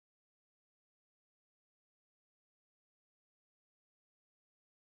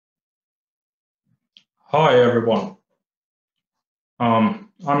Hi everyone. I'm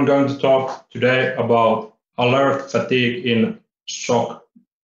going to talk today about alert fatigue in SOC.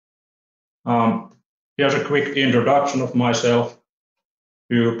 Here's a quick introduction of myself.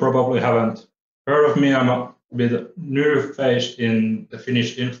 You probably haven't heard of me. I'm a bit new face in the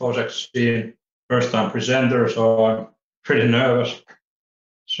Finnish InfoSec scene, first time presenter, so I'm pretty nervous.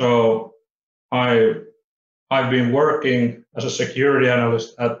 So I've been working as a security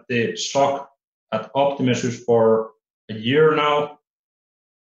analyst at the SOC at Optimus for a year now.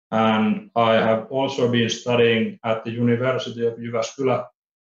 And I have also been studying at the University of Jyväskylä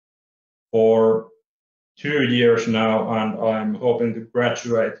for 2 years now, and I'm hoping to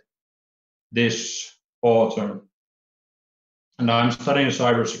graduate this autumn. And I'm studying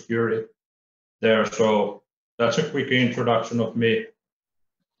cybersecurity there, so that's a quick introduction of me.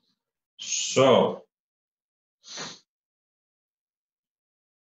 So,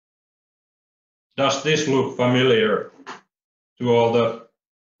 does this look familiar to all the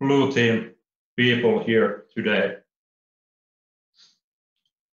blue team people here today?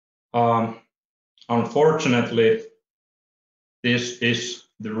 Unfortunately, this is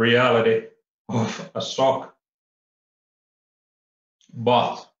the reality of a SOC.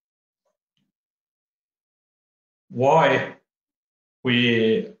 But why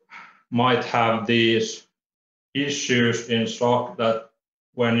we might have these issues in SOC that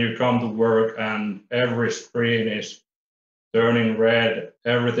when you come to work and every screen is turning red,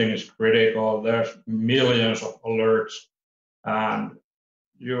 everything is critical, there's millions of alerts, and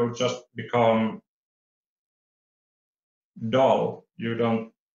you just become dull. You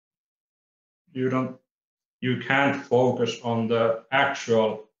can't focus on the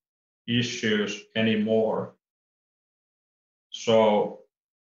actual issues anymore. So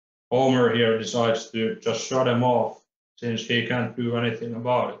Homer here decides to just shut them off since he can't do anything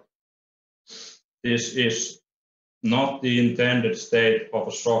about it. This is not the intended state of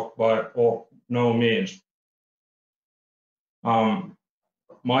a SOC by no means.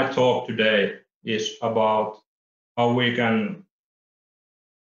 My talk today is about how we can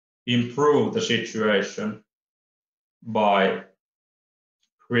improve the situation by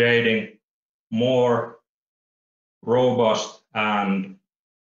creating more robust and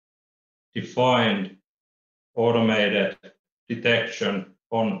defined automated detection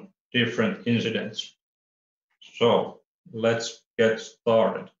on different incidents. So let's get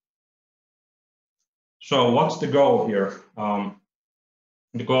started. So what's the goal here?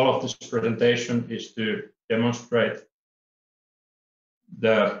 The goal of this presentation is to demonstrate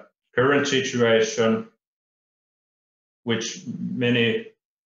the current situation which many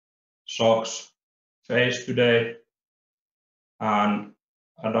SOCs face today. And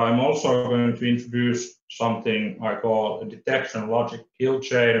I'm also going to introduce something I call a detection logic kill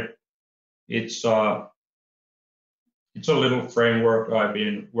chain. It's a little framework I've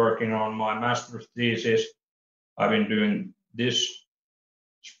been working on my master's thesis. I've been doing this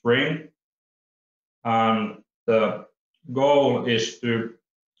spring. And the goal is to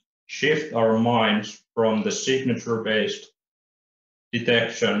shift our minds from the signature-based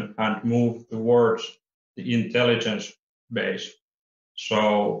detection and move towards the intelligence-based.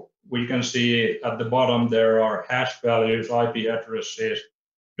 So we can see at the bottom there are hash values, IP addresses,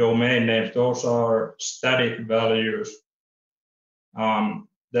 domain names. Those are static values.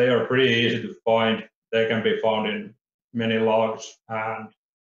 They are pretty easy to find. They can be found in many logs. And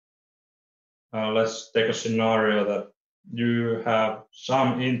let's take a scenario that you have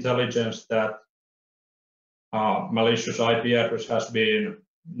some intelligence that malicious IP address has been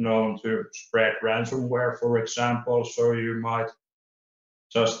known to spread ransomware, for example. So you might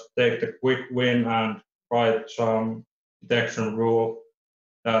just take the quick win and write some detection rule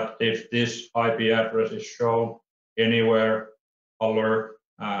that if this IP address is shown anywhere, alert.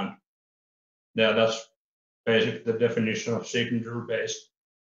 And yeah, that's basically the definition of signature-based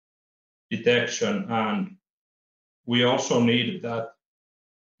detection. And we also need that.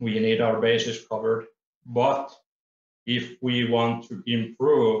 We need our bases covered. But if we want to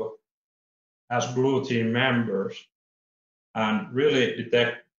improve as blue team members and really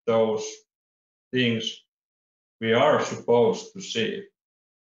detect those things we are supposed to see,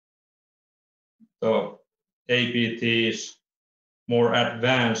 the APTs, more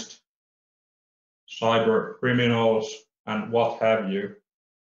advanced cyber criminals, and what have you.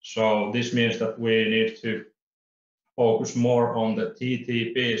 So this means that we need to focus more on the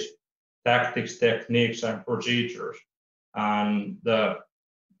TTPs, tactics, techniques, and procedures. And the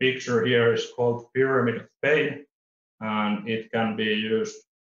picture here is called pyramid of pain, and it can be used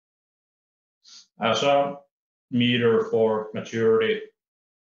as a meter for maturity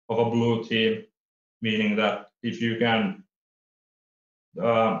of a blue team. meaning that if you can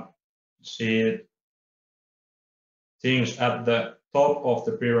see things at the top of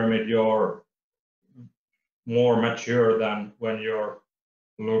the pyramid, you're more mature than when you're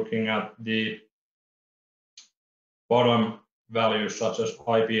looking at the bottom values such as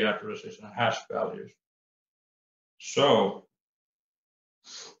IP addresses and hash values. So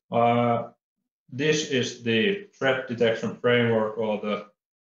this is the threat detection framework, or the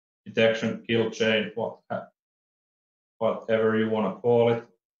detection kill chain, whatever you want to call it.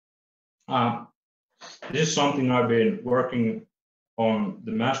 This is something I've been working on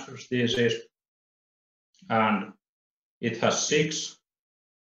the master's thesis, and it has 6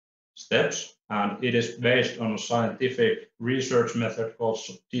 steps, and it is based on a scientific research method called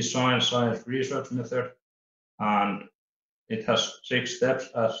design science research method, and it has 6 steps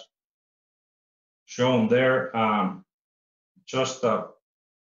as shown there. Just a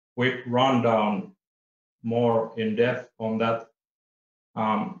quick rundown, more in depth on that.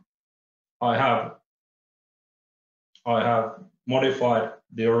 I have modified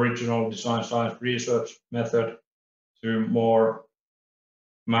the original design science research method to more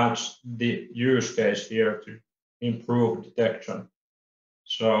match the use case here to improve detection.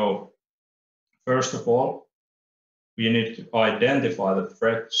 So first of all, we need to identify the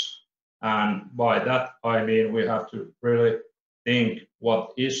threats, and by that I mean we have to really think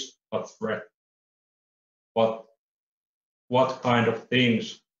what is a threat, what kind of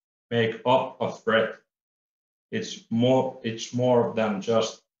things make up a threat. It's more than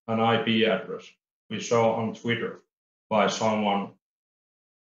just an IP address. We saw on Twitter by someone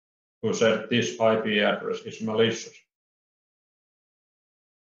who said this IP address is malicious.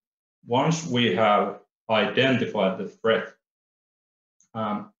 Once we have identified the threat,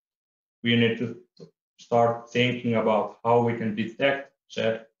 we need to start thinking about how we can detect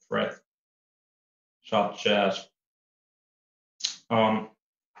said threat, such as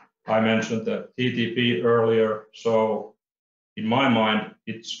I mentioned the TTP earlier, so in my mind,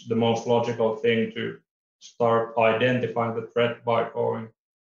 it's the most logical thing to start identifying the threat by going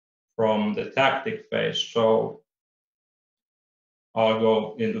from the tactic phase. So I'll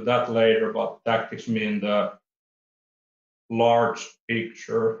go into that later, but tactics mean the large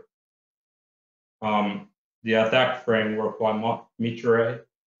picture. The attack framework by Myllylä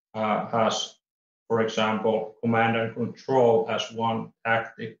has, for example, command and control as one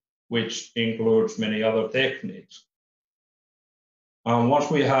tactic, which includes many other techniques. Once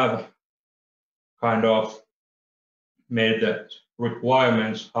we have kind of made the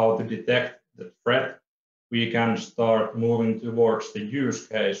requirements how to detect the threat, we can start moving towards the use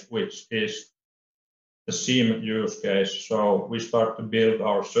case, which is the SIEM use case. So we start to build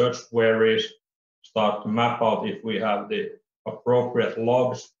our search queries, start to map out if we have the appropriate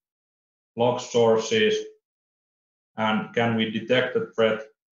log sources, and can we detect the threat?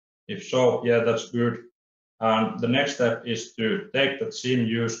 If so, yeah, that's good. And the next step is to take that SIEM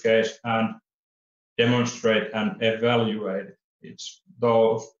use case and demonstrate and evaluate it. It's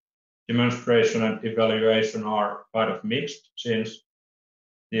those demonstration and evaluation are kind of mixed, since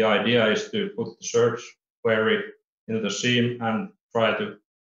the idea is to put the search query into the SIEM and try to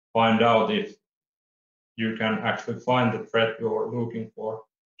find out if you can actually find the threat you're looking for.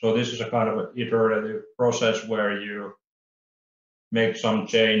 So this is a kind of an iterative process where you make some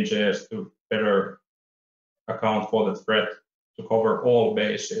changes to better account for the threat to cover all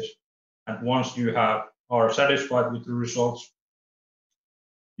bases. And once you are satisfied with the results,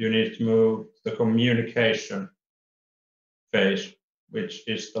 you need to move to the communication phase, which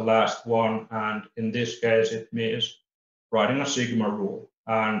is the last one. And in this case, it means writing a Sigma rule.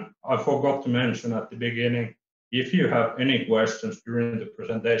 And I forgot to mention at the beginning, if you have any questions during the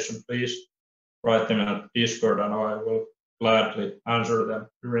presentation, please write them at Discord and I will gladly answer them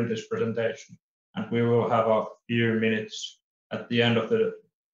during this presentation. And we will have a few minutes at the end of the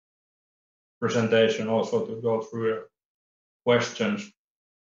presentation also to go through questions.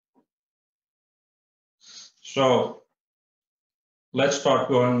 So let's start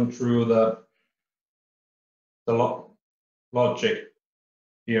going through the logic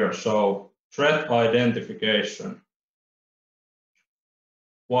here. So threat identification.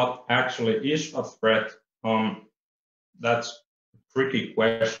 What actually is a threat? That's a tricky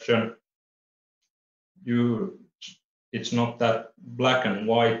question. It's not that black and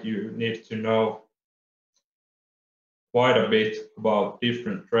white. You need to know quite a bit about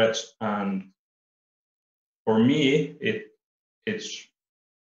different threats, and for me, it's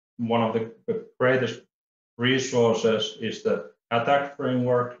one of the greatest resources is the attack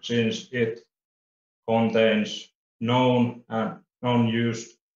framework, since it contains known and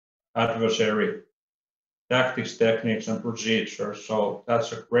non-used adversary tactics, techniques, and procedures. So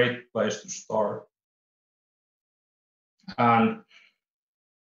that's a great place to start. And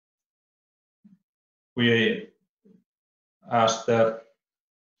we, as the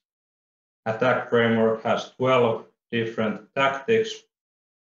attack framework has 12 different tactics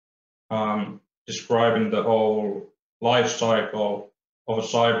describing the whole life cycle of a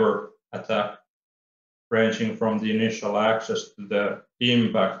cyber attack, ranging from the initial access to the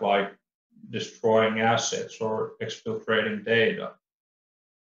impact, like destroying assets or exfiltrating data.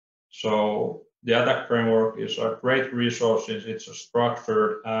 So the attack framework is a great resource. It's a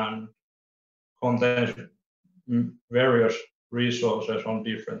structured and contains various resources on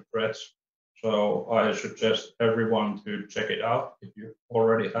different threats. So I suggest everyone to check it out if you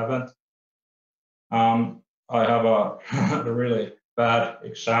already haven't. I have a really bad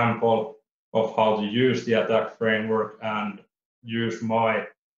example of how to use the attack framework and use my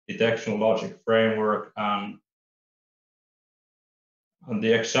detection logic framework. And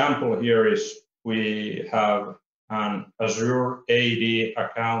the example here is we have an Azure AD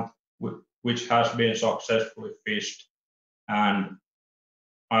account which has been successfully phished. And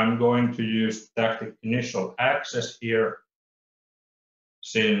I'm going to use tactic initial access here,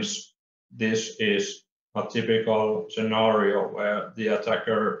 since this is a typical scenario where the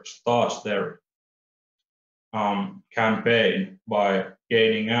attacker starts their campaign by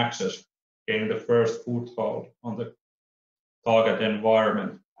gaining access, gaining the first foothold on the target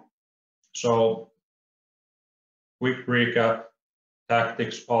environment. So, quick recap: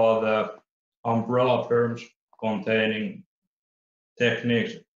 tactics are the umbrella terms containing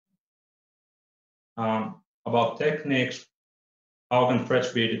techniques. About techniques, how can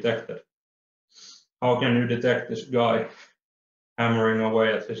threats be detected? How can you detect this guy hammering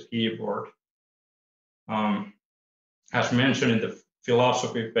away at his keyboard? As mentioned in the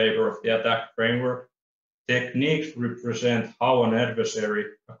philosophy paper of the attack framework, techniques represent how an adversary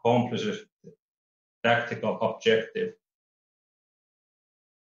accomplishes the tactical objective.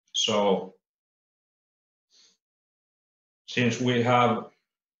 So, since we have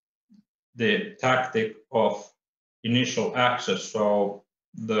the tactic of initial access, so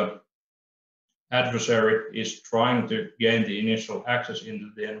the adversary is trying to gain the initial access into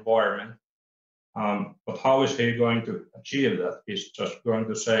the environment. But how is he going to achieve that? He's just going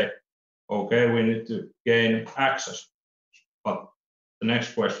to say, okay, we need to gain access. But the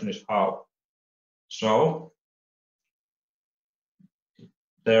next question is how. So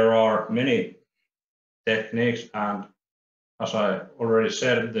there are many techniques, and as I already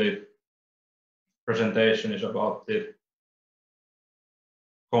said, the presentation is about the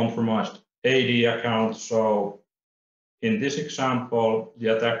compromised AD account. So in this example,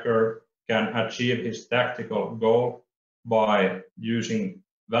 the attacker can achieve his tactical goal by using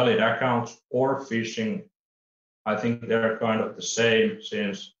valid accounts or phishing. I think they're kind of the same,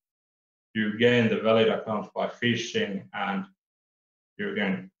 since you gain the valid accounts by phishing and you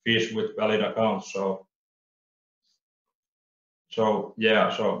can phish with valid accounts. So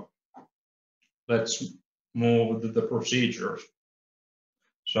let's move to the procedures.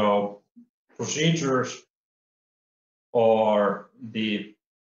 So procedures are the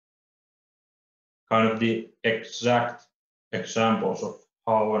kind of the exact examples of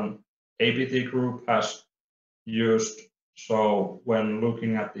how an APT group has used. So when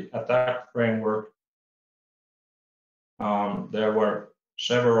looking at the attack framework, there were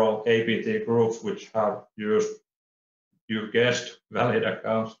several APT groups which have used, you guessed, valid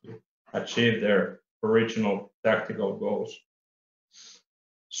accounts to achieve their original tactical goals.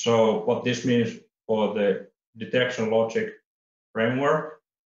 So what this means for the detection logic framework,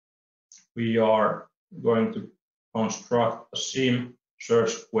 we are going to construct a SIEM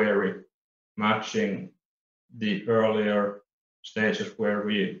search query matching the earlier stages where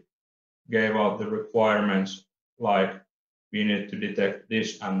we gave out the requirements, like we need to detect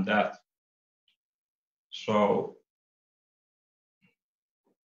this and that. So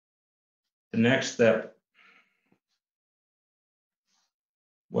the next step,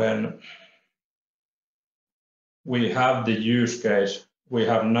 when we have the use case, we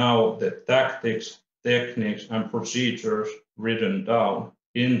have now the tactics, techniques, and procedures written down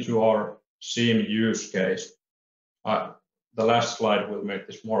into our SIEM use case. The last slide will make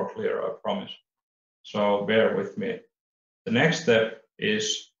this more clear, I promise. So bear with me. The next step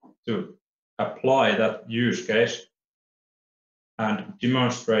is to apply that use case and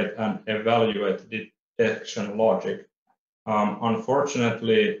demonstrate and evaluate the detection logic.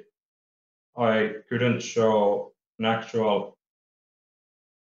 Unfortunately, I couldn't show an actual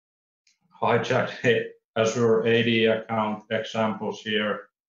hijacked Azure AD account examples here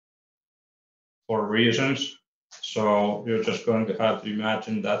or reasons. So you're just going to have to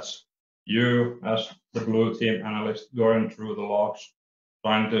imagine that's you as the blue team analyst going through the logs,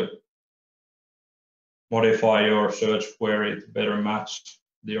 trying to modify your search query to better match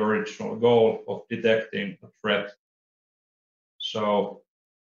the original goal of detecting a threat. So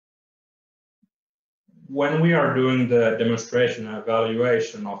when we are doing the demonstration and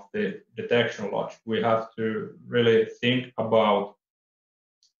evaluation of the detection logs, we have to really think about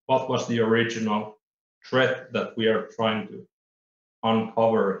what was the original threat that we are trying to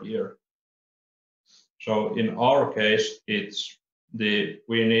uncover here. So in our case, it's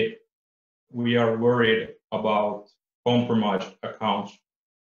we are worried about compromised accounts,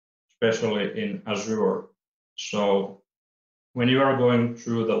 especially in Azure. So when you are going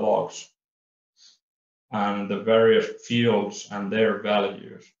through the logs and the various fields and their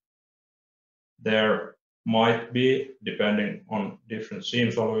values, there might be, depending on different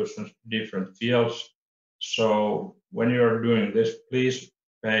SIEM solutions, different fields. So when you are doing this, please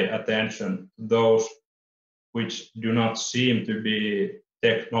pay attention to those which do not seem to be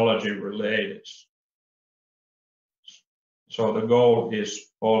technology related. So the goal is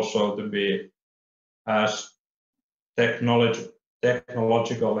also to be as technologically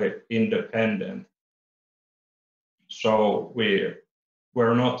independent. So we're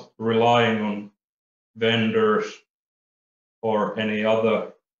not relying on vendors or any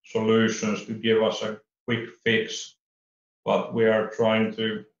other solutions to give us a quick fix, but we are trying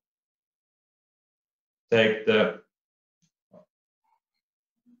to take the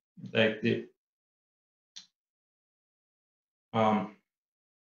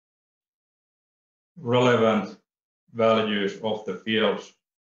relevant values of the fields.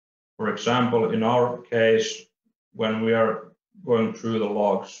 For example, in our case, when we are going through the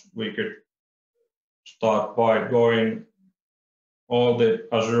logs, we could start by going all the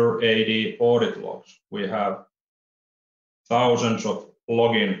Azure AD audit logs. We have thousands of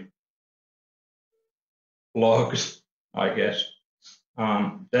login logs, I guess.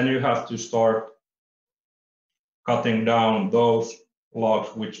 Then you have to start cutting down those logs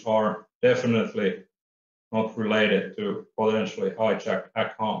which are definitely not related to potentially hijacked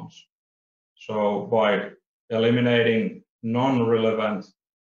accounts. So by eliminating non-relevant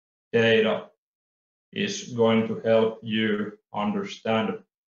data is going to help you understand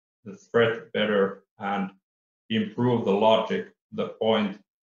the threat better and improve the logic, the point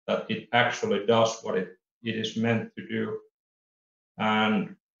that it actually does what it is meant to do.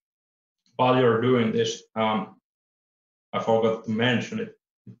 And while you're doing this, I forgot to mention it,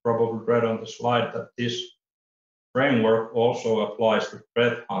 you probably read on the slide that this framework also applies to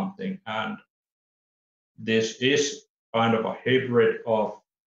threat hunting, and this is kind of a hybrid of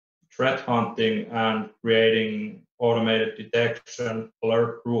threat hunting and creating automated detection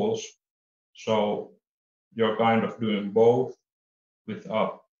alert rules. So you're kind of doing both with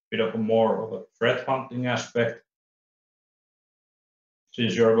a bit of more of a threat hunting aspect,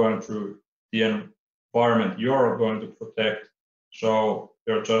 since you're going through the environment you're going to protect. So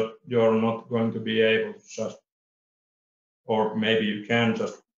you're not going to be able to just, or maybe you can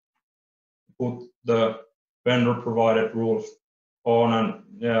just put the vendor provided rules on and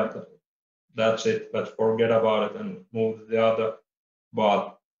yeah, that's it, let's forget about it and move to the other.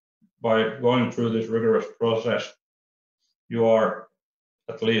 But by going through this rigorous process, you are,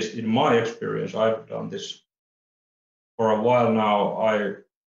 at least in my experience, I've done this for a while now, I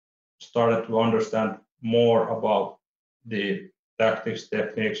started to understand more about the tactics,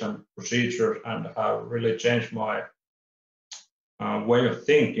 techniques, and procedures, and have really changed my way of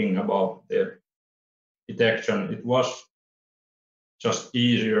thinking about the detection. It was just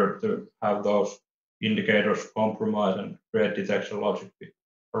easier to have those indicators compromise and create detection logic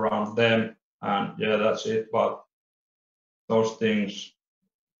around them. And yeah, that's it. But those things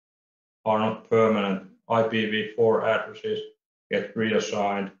are not permanent. IPv4 addresses get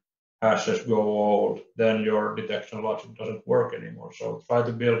reassigned, hashes go old, then your detection logic doesn't work anymore. So try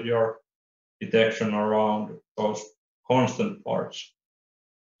to build your detection around those constant parts.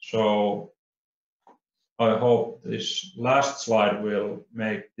 So I hope this last slide will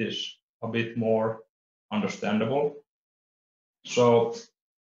make this a bit more understandable. So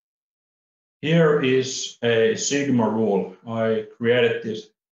here is a Sigma rule. I created this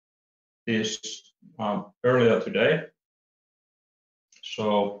earlier today.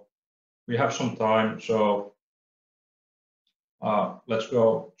 So we have some time. So let's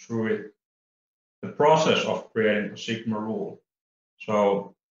go through it. The process of creating a Sigma rule.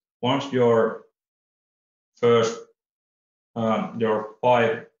 So once your your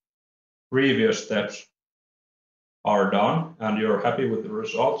 5 previous steps are done and you're happy with the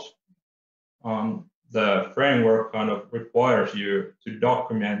results, the framework kind of requires you to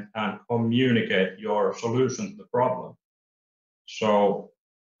document and communicate your solution to the problem. So,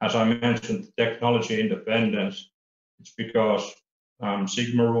 as I mentioned, technology independence, it's because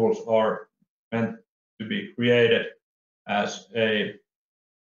Sigma rules are meant to be created as a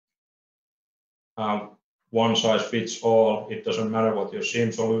one size fits all. It doesn't matter what your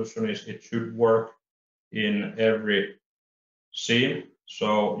SIEM solution is, it should work in every SIEM.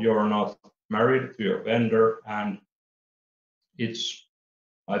 So you're not married to your vendor, and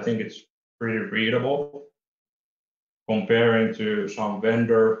I think it's pretty readable comparing to some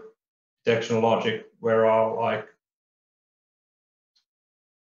vendor detection logic where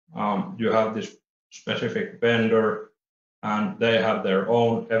you have this specific vendor and they have their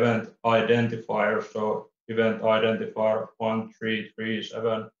own event identifier. So event identifier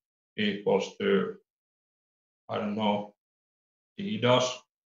 1337 equals to, I don't know, DDoS,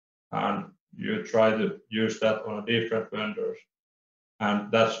 and you try to use that on different vendors.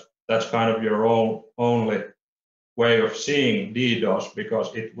 And that's kind of your only way of seeing DDoS,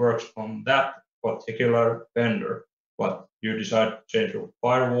 because it works on that particular vendor. But you decide to change your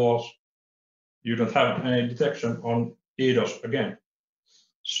firewalls, you don't have any detection on DDoS again.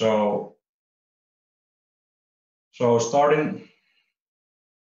 So starting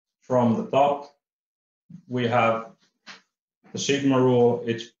from the top, we have the Sigma rule.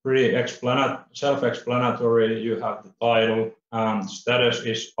 It's pretty self-explanatory. You have the title, and status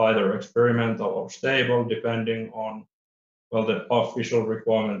is either experimental or stable, depending on, well, the official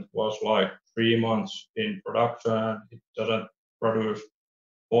requirement was like 3 months in production. It doesn't produce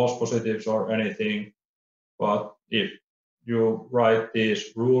false positives or anything. But if you write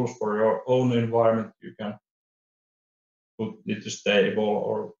these rules for your own environment, you can put it to stable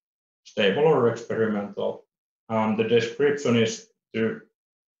or experimental. The description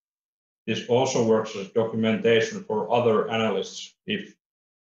this also works as documentation for other analysts. If,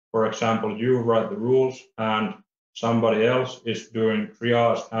 for example, you write the rules and somebody else is doing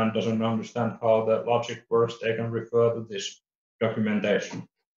triage and doesn't understand how the logic works, they can refer to this documentation.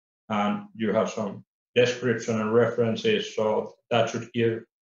 And you have some description and references, so that should give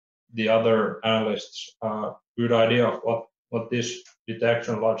the other analysts a good idea of what this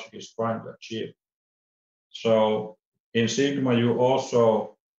detection logic is trying to achieve. So in Sigma, you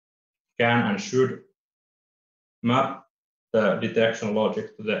also can and should map the detection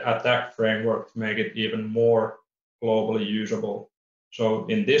logic to the attack framework to make it even more globally usable. So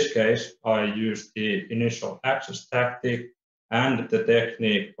in this case, I use the initial access tactic and the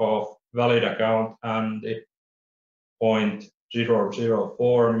technique of valid account, and the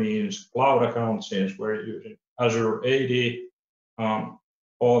 0.004 means cloud account, since we're using Azure AD,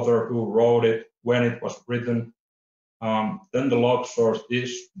 author who wrote it, when it was written. Then the log source.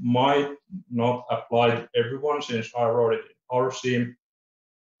 This might not apply to everyone, since I wrote it in our SIEM,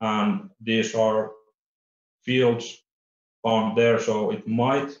 and these are fields found there, so it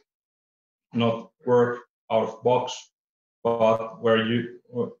might not work out of box. But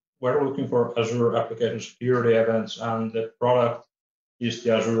we're looking for Azure Application Security events, and the product is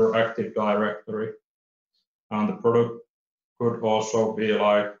the Azure Active Directory. And the product could also be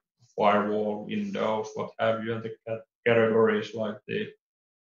like firewall, Windows, what have you, and the categories like the,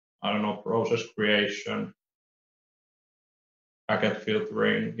 I don't know, process creation, packet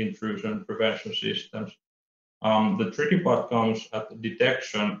filtering, intrusion prevention systems. The tricky part comes at the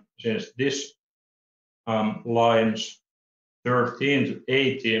detection, since this lines 13 to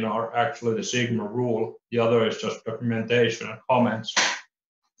 18 are actually the Sigma rule. The other is just documentation and comments.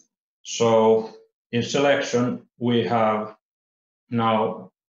 So in selection, we have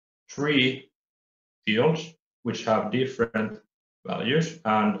now 3 fields which have different values,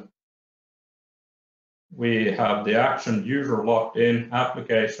 and we have the action user logged in,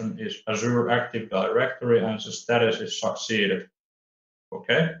 application is Azure Active Directory, and the status is succeeded.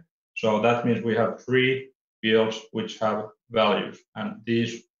 Okay, so that means we have 3 fields which have values, and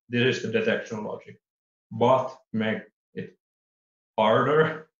this is the detection logic. But to make it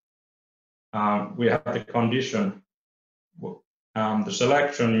harder, we have the condition. The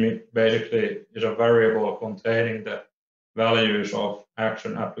selection basically is a variable containing the values of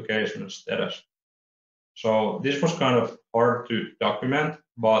action, application, and status. So this was kind of hard to document,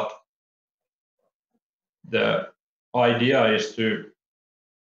 but the idea is to,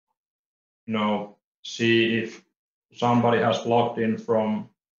 see if somebody has logged in from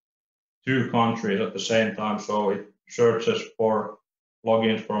 2 countries at the same time. So it searches for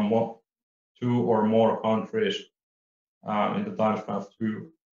logins from 2 or more countries in the time span of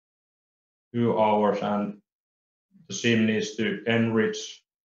 2 hours, and the SIEM needs to enrich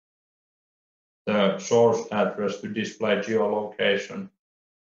the source address to display geolocation.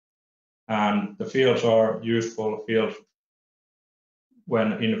 And the fields are useful fields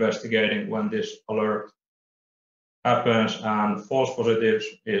when investigating when this alert happens. And false positives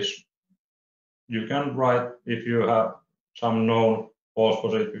is you can write if you have some known false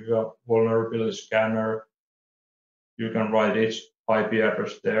positive, if you have vulnerability scanner, you can write its IP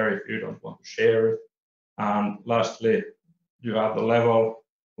address there if you don't want to share it. And lastly, you have the level,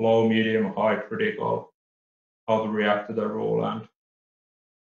 low, medium, high, critical, how to react to the rule. And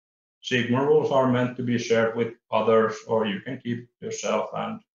Sigma rules are meant to be shared with others, or you can keep yourself.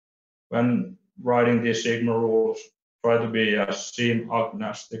 And when writing these Sigma rules, try to be as SIEM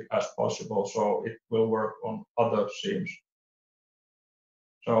agnostic as possible, so it will work on other SIEMs.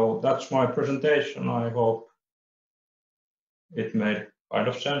 So that's my presentation. I hope it made kind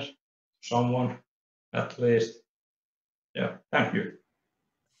of sense to someone, at least. Yeah, thank you.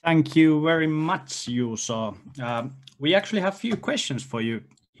 Thank you very much, Juuso. We actually have a few questions for you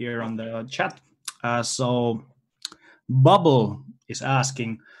here on the chat. So Bubble is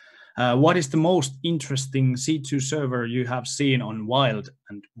asking, what is the most interesting C2 server you have seen on Wild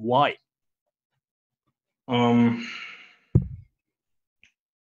and why? I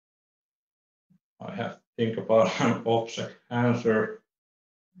have to think about an OPSEC answer.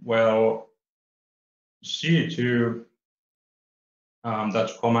 Well, C2,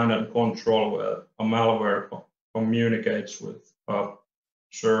 that's command and control, where a malware communicates with a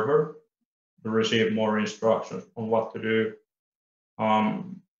server to receive more instructions on what to do. I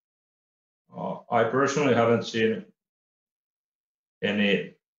personally haven't seen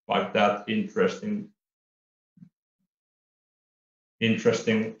any like that interesting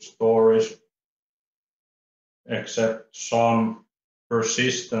stories, except some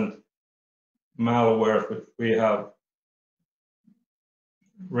persistent malware which we have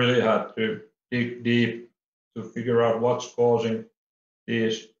really had to dig deep to figure out what's causing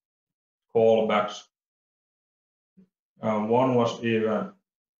these callbacks. One was even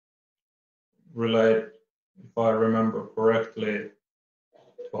related, if I remember correctly,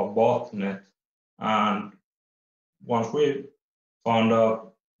 to a botnet, and once we found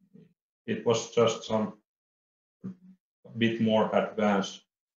out it was just some bit more advanced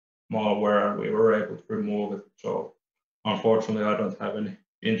malware, and we were able to remove it. So unfortunately, I don't have any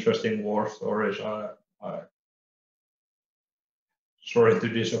interesting war stories. Sorry to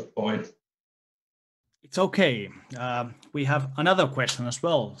disappoint. It's okay. We have another question as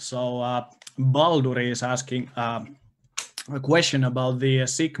well. So Baldur is asking a question about the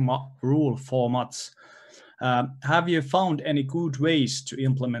Sigma rule formats. Have you found any good ways to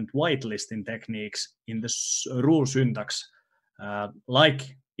implement whitelisting techniques in the rule syntax?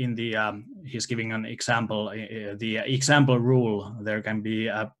 Like in the, he's giving an example, the example rule, there can be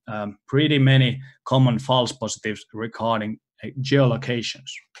pretty many common false positives regarding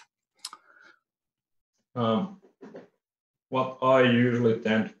geolocations. What I usually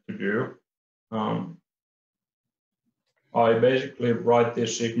tend to do, I basically write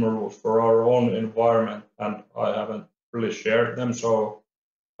these Sigma rules for our own environment, and I haven't really shared them. So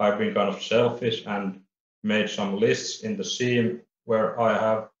I've been kind of selfish and made some lists in the SIEM where I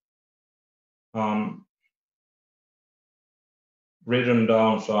have written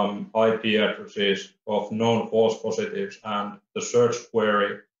down some IP addresses of known false positives, and the search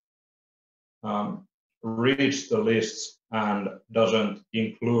query reads the lists and doesn't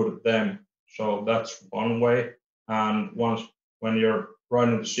include them. So that's one way. And when you're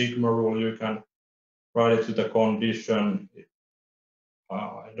writing the Sigma rule, you can write it to the condition.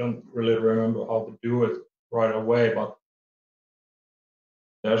 I don't really remember how to do it right away, but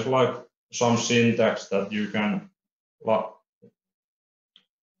there's like some syntax that you can, like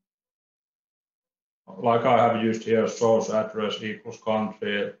I have used here, source address equals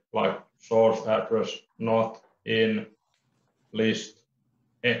country, like source address not in list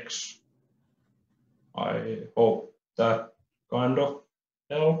X. I hope that kind of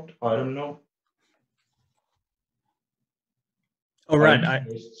helped. I don't know. All right.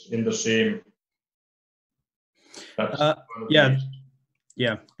 In the SIEM.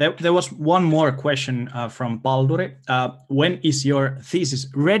 Yeah. There was one more question from Baldur. When is your thesis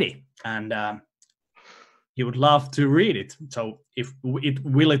ready? And he would love to read it. So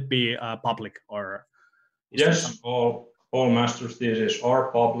will it be public, or? Yes, all master's theses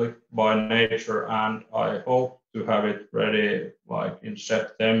are public by nature, and I hope to have it ready like in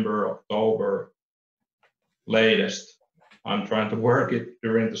September, October latest. I'm trying to work it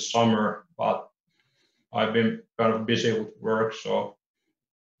during the summer, but I've been kind of busy with work, so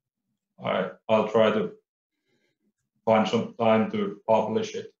I'll try to find some time to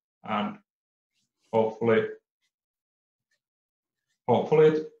publish it. And hopefully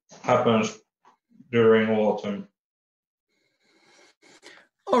it happens during autumn.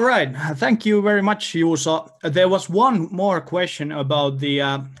 All right, thank you very much, Juuso. There was one more question about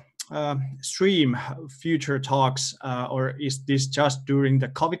the stream future talks, or is this just during the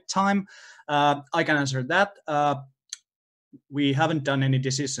COVID time? I can answer that. We haven't done any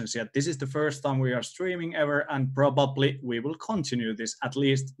decisions yet. This is the first time we are streaming ever, and probably we will continue this at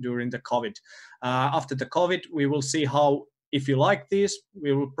least during the COVID. After the COVID, we will see how, if you like this,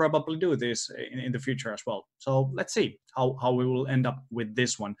 we will probably do this in the future as well. So let's see how we will end up with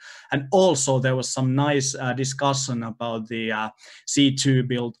this one. And also there was some nice discussion about the C2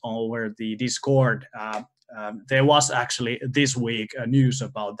 build over the Discord. There was actually this week news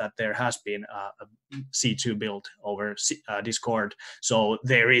about that there has been a C2 build over Discord. So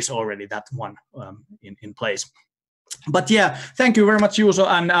there is already that one in place. But yeah, thank you very much, Juuso.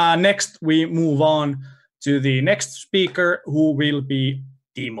 And next we move on to the next speaker, who will be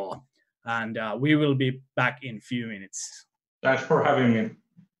Timo. And we will be back in a few minutes. Thanks for having me.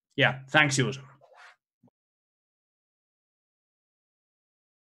 Yeah, thanks, Juuso.